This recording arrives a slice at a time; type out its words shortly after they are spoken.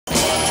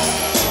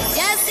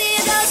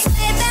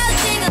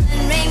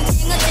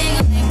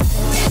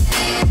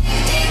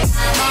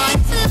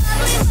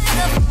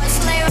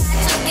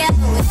right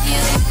together with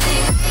you.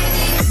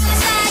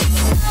 Inside,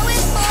 you know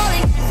it's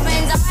falling, and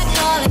friends are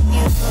calling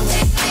you.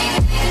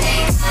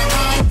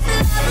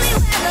 Lovely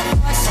weather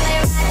for a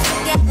sleigh ride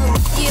together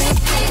with you.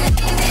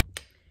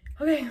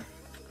 Okay.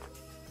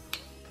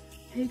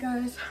 Hey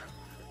guys,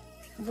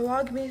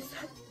 VLOGMAS.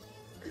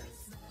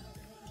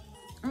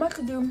 I'm about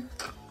to do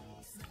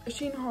a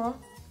Shein haul.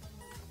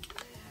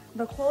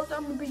 The clothes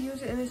I'm gonna be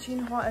using in the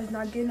Shein haul is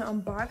not getting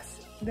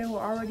unboxed. They were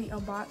already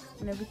unboxed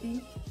and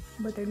everything,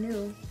 but they're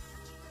new.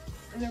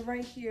 And they're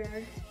right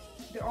here.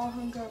 They're all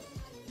hung up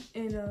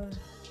in a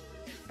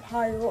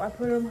pile. I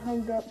put them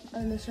hung up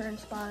in a certain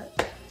spot.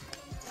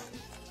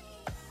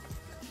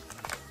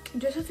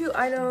 Just a few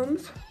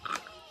items.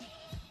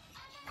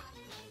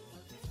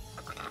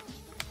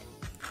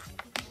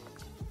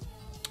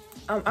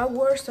 I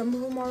wore some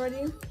of them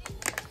already.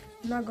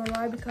 I'm not gonna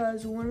lie,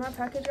 because when my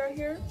package right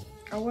here,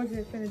 I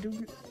wasn't finna do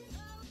YouTube.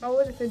 I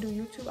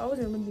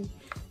wasn't really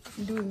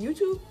doing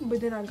YouTube,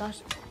 but then I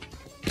got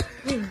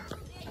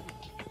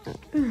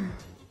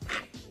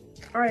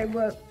alright,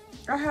 but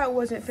I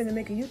wasn't finna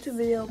make a YouTube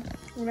video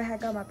when I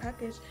had got my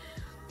package.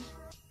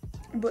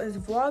 But it's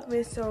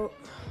VLOGMAS, so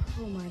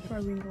oh my god, my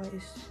ring light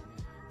is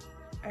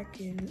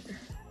acting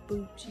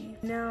bougie.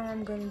 Now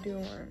I'm gonna do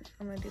one.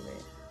 I'm gonna do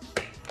it.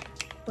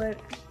 But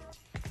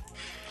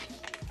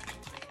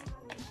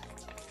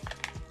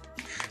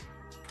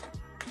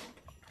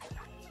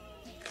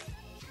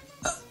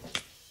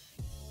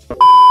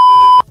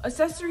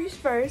accessories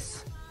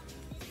first.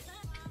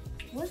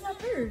 Where's my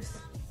purse?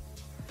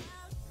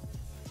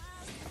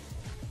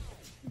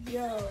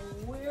 Yo,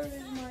 where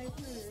is my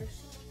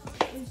purse?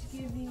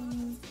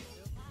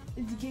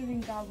 It's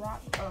giving got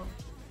rock. Oh.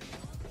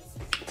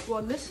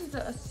 Well, this is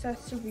the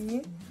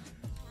accessory.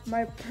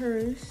 My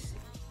purse.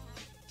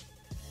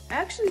 I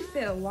actually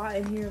fit a lot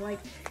in here. Like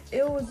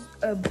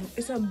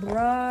it's a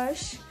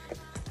brush.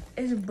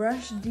 It's a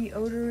brush,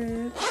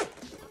 deodorant,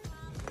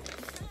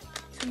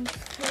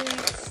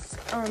 toothpaste.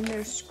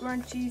 There's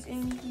scrunchies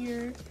in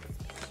here.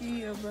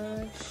 See, a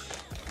brush,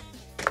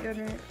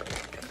 deodorant.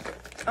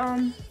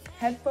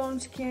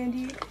 Headphones,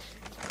 candy,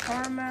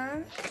 car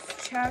mask,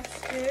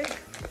 chapstick.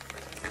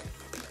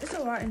 It's a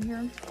lot in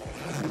here.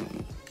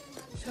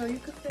 So you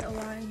could fit a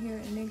lot in here,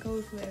 and it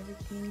goes with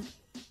everything.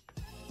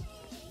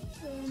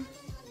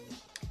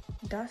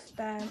 That's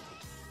that.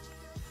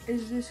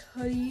 Is this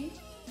hoodie?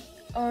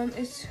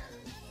 It's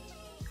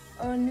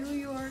New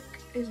York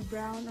is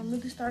brown. I'm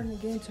really starting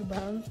to get into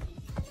brown.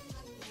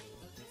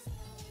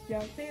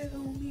 Y'all say it's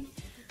on me,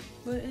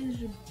 but it's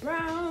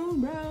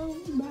brown.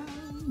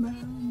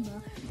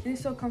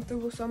 It's so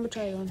comfortable, so I'm gonna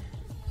try it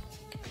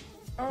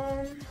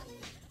on.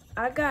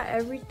 I got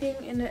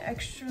everything in the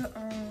extra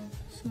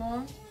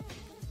small.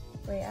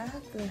 Wait, I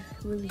have to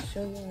really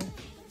show y'all.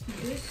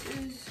 This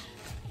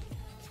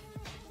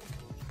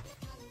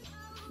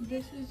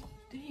is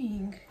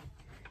dang.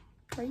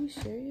 Are you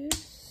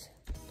serious?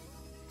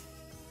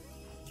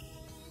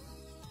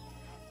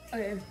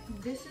 Okay,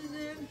 this is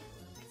it.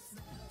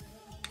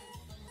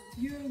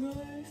 You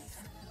guys.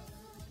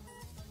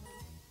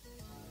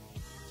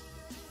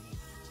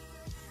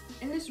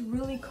 And it's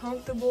really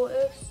comfortable.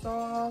 It's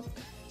soft.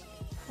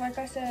 Like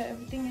I said,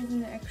 everything is in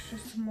the extra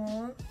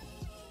small.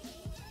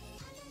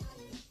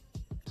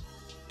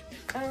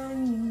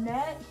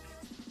 Next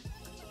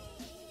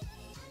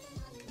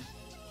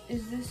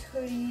is this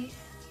hoodie.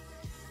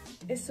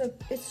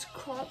 It's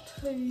cropped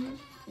hoodie.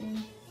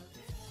 And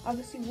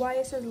obviously why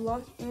it says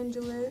Los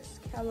Angeles,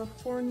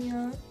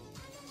 California.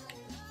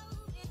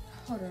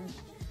 Hold on.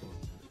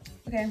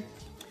 Okay.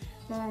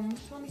 Mom,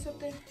 tell me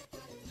something.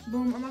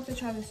 Boom, I'm about to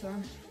try this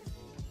on.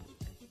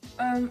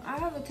 I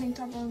have a tank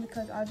top on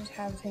because I just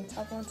have a tank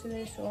top on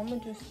today, so I'm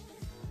gonna just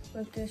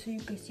lift this so you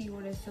can see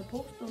what it's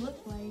supposed to look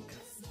like.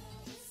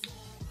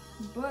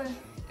 But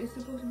it's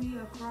supposed to be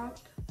a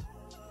cropped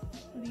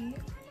hoodie.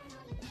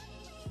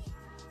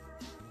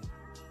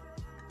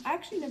 I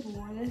actually never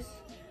wore this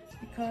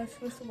because,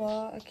 first of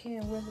all, I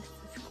can't wear this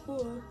to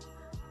school.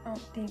 I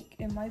don't think.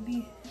 It might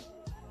be,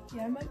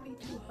 yeah, it might be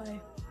too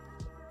high.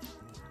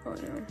 Oh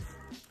no.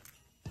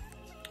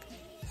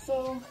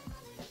 So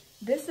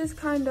this is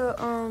kind of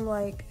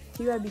like,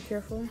 you gotta be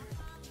careful,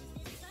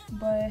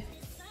 but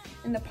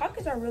and the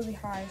pockets are really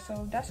high,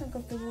 so that's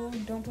uncomfortable.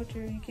 You can't put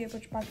your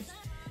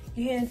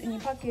hands in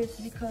your pockets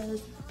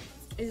because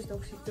it just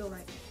don't feel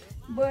right.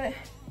 But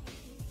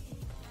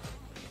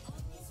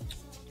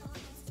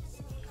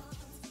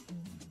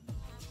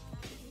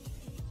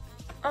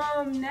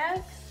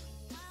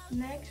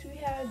next we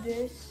have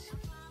this.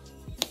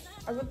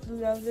 I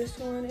really love this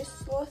one.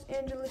 It's Los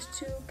Angeles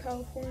to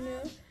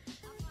California.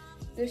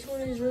 This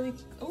one is really,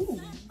 oh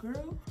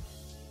girl.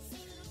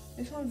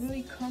 This one's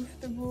really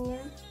comfortable.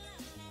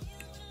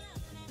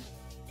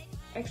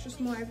 Extra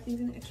small,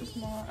 everything's in extra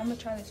small. I'm gonna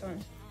try this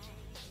on.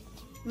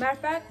 Matter of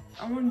fact,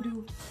 I wanna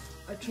do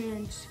a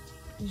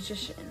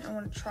transition. I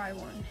wanna try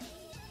one.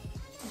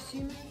 You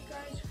see me,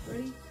 guys?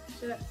 Ready,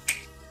 set.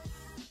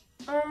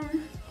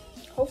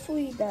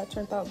 Hopefully that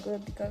turned out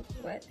good because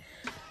wet.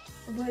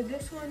 But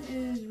this one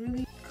is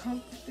really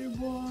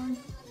comfortable.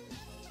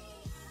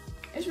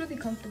 It's really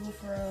comfortable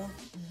for real.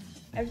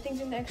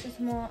 Everything's in the extra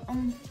small.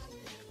 I'm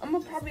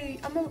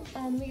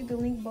gonna leave the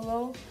link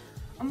below.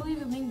 I'm gonna leave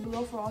the link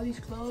below for all these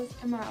clothes.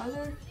 And my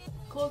other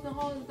clothing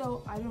hauls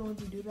though, I don't want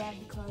to do that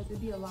because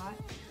it'd be a lot.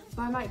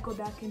 But I might go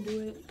back and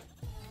do it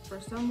for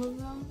some of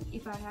them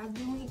if I have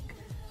the link.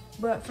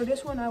 But for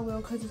this one I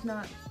will, because it's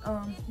not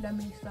that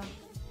many stuff.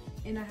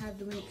 And I have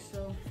the link,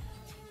 so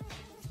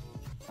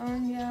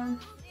yeah.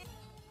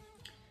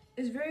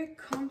 It's very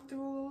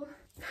comfortable,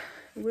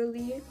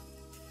 really.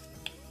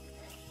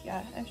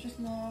 Yeah, extra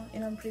small,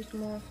 and I'm pretty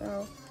small,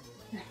 so.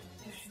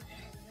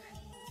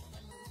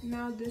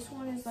 Now this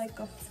one is like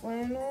a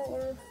flannel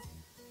or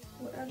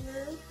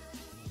whatever.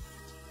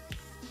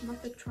 I'm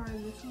about to try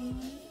this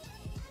one.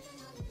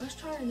 Let's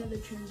try another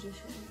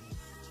transition.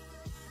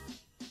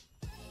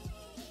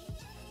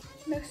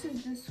 Next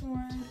is this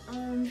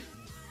one.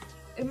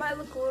 It might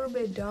look a little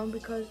bit dumb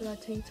because of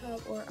that tank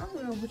top, or I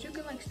don't know, but you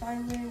can like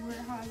style it, wear it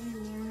however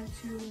you want it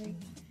to. Like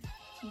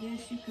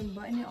this, you can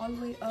button it all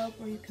the way up,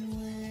 or you can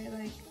wear it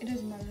like, it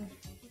doesn't matter.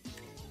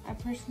 I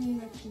personally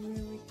like to wear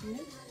it like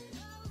this,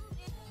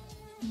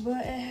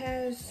 but it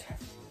has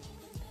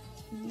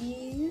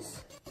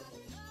these.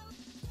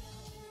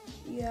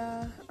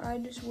 Yeah, I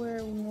just wear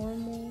it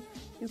normal.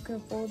 You can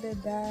fold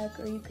it back,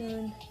 or you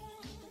can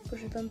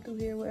push your thumb through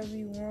here, whatever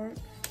you want.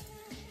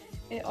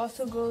 It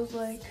also goes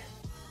like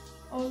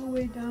all the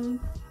way down.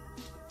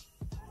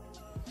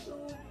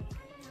 So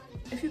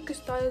if you could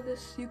style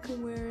this, you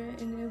can wear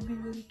it and it'll be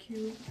really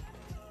cute.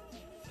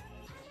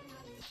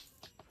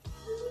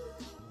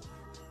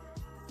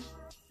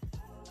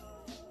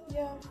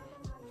 Yeah,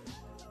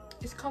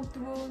 it's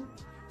comfortable,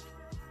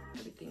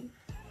 everything.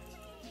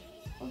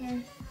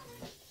 Okay.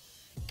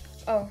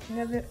 Oh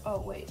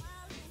wait.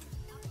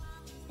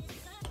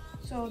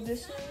 So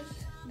this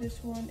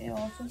one, it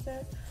also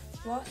says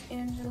Los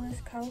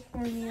Angeles,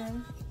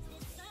 California.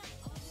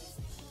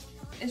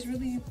 It's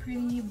really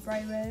pretty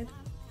bright red.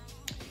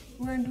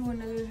 We're gonna do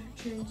another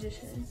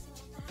transition.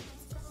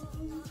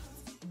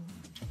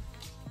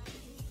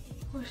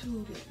 What should we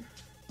do?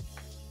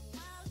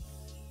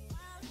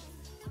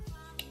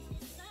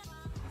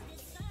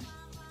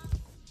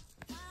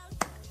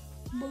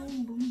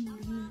 Boom, boom,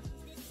 boom.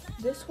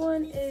 This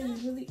one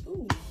is really,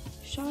 ooh,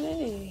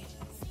 Shein.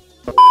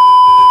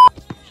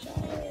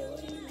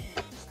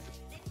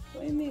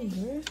 Wait a minute,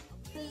 girl.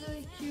 It's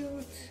really cute.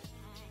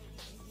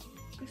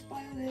 You can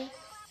style this.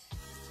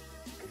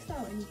 You can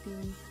style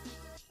anything.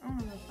 I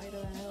don't know if I do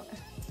that out.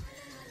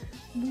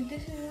 But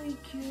this is really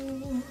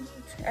cute.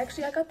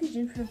 Actually, I got these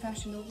jeans from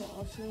Fashion Nova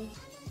also.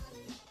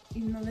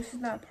 Even though this is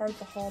not part of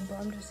the haul, but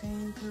I'm just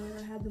saying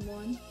because I had them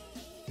on.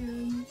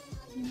 And,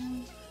 you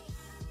know,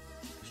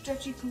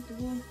 stretchy,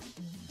 comfortable.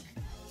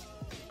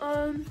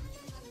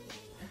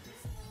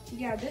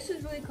 Yeah, this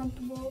is really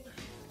comfortable.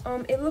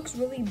 It looks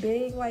really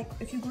big. Like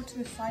if you go to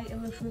the site,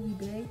 it looks really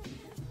big.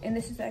 And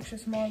this is extra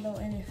small though,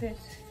 and it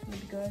fits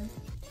really good.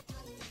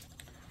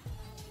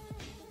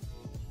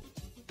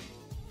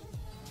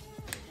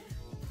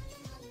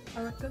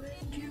 I recommend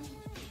you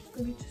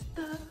go get your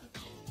stuff.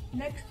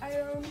 Next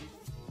item.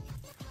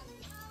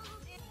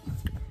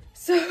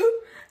 So,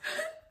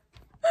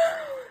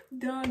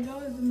 that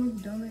was the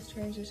most dumbest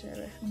transition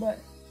ever. But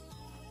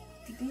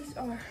these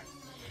are,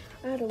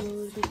 I had to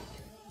lose these.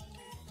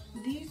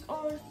 These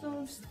are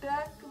some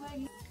stacked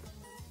leggings.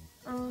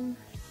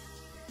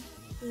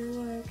 They're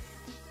like,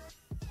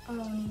 I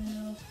don't even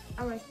know.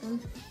 I like them.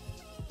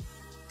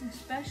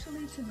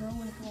 Especially to go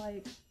with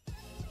like,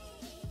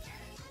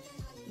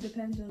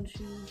 depends on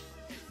shoes.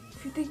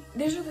 If you think,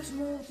 these are the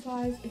small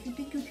size. If you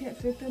think you can't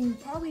fit them, you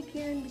probably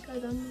can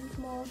because I'm really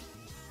small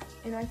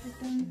and I fit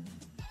them.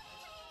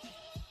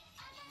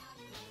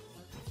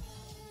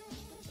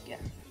 Yeah.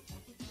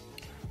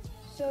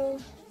 So,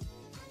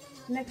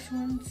 next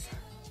ones.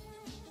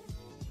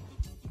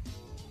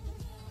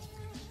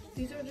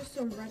 These are just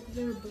some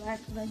regular black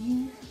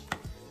leggings.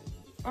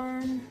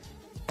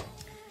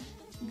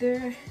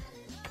 They're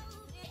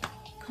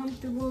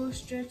comfortable,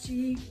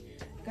 stretchy.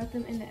 Got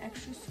them in the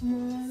extra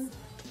small.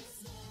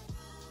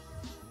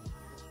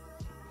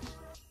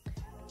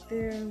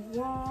 They're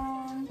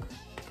long.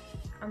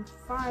 I'm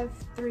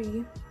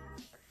 5'3",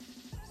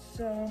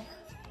 so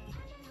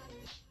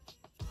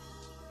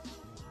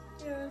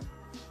yeah,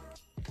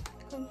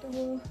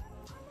 comfortable.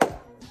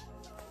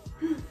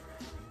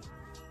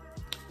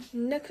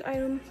 Next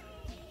item.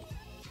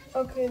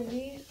 Okay,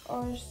 these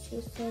are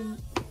just some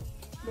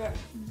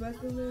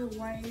regular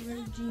white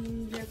red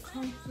jeans. They're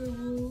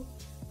comfortable.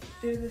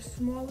 They're the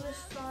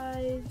smallest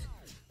size,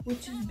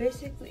 which is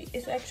basically,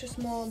 it's extra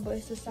small, but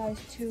it's a size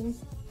 2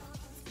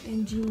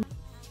 in jeans.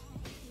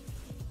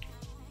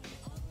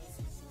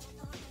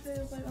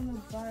 They're like on the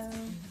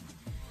bottom.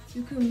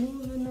 You can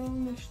move in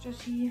them, they're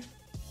stretchy.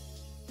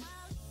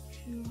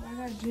 I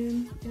got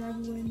gym and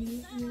I've been wearing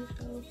these here,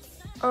 so.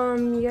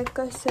 Like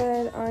I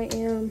said, I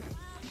am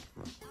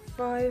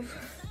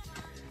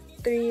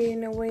 5'3"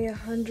 and I weigh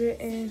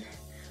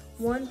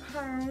 101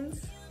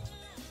 pounds.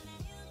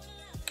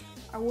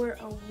 I wear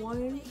a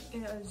 1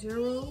 and a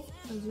 0,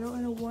 a 0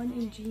 and a 1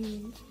 in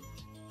jeans.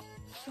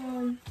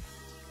 So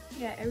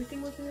yeah,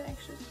 everything was in an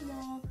extra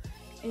small,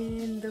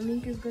 and the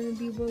link is gonna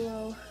be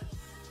below.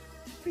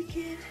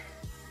 Freaking,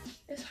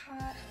 it's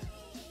hot.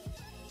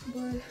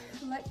 But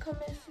like,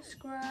 comment,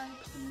 subscribe,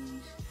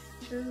 please.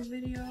 Share the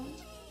video.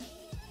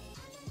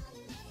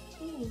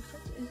 Ooh,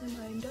 something is in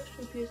my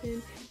industrial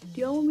piercing.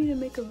 Do y'all want me to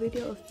make a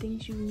video of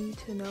things you need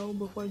to know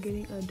before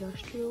getting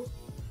industrial?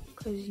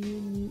 Cause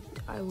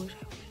I wish I was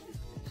doing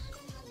this.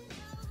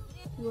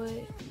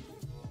 But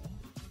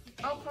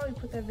I'll probably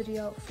put that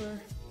video out for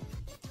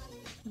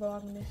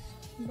VLOGMAS.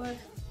 But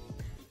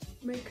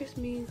Merry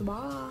Christmas,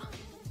 bye.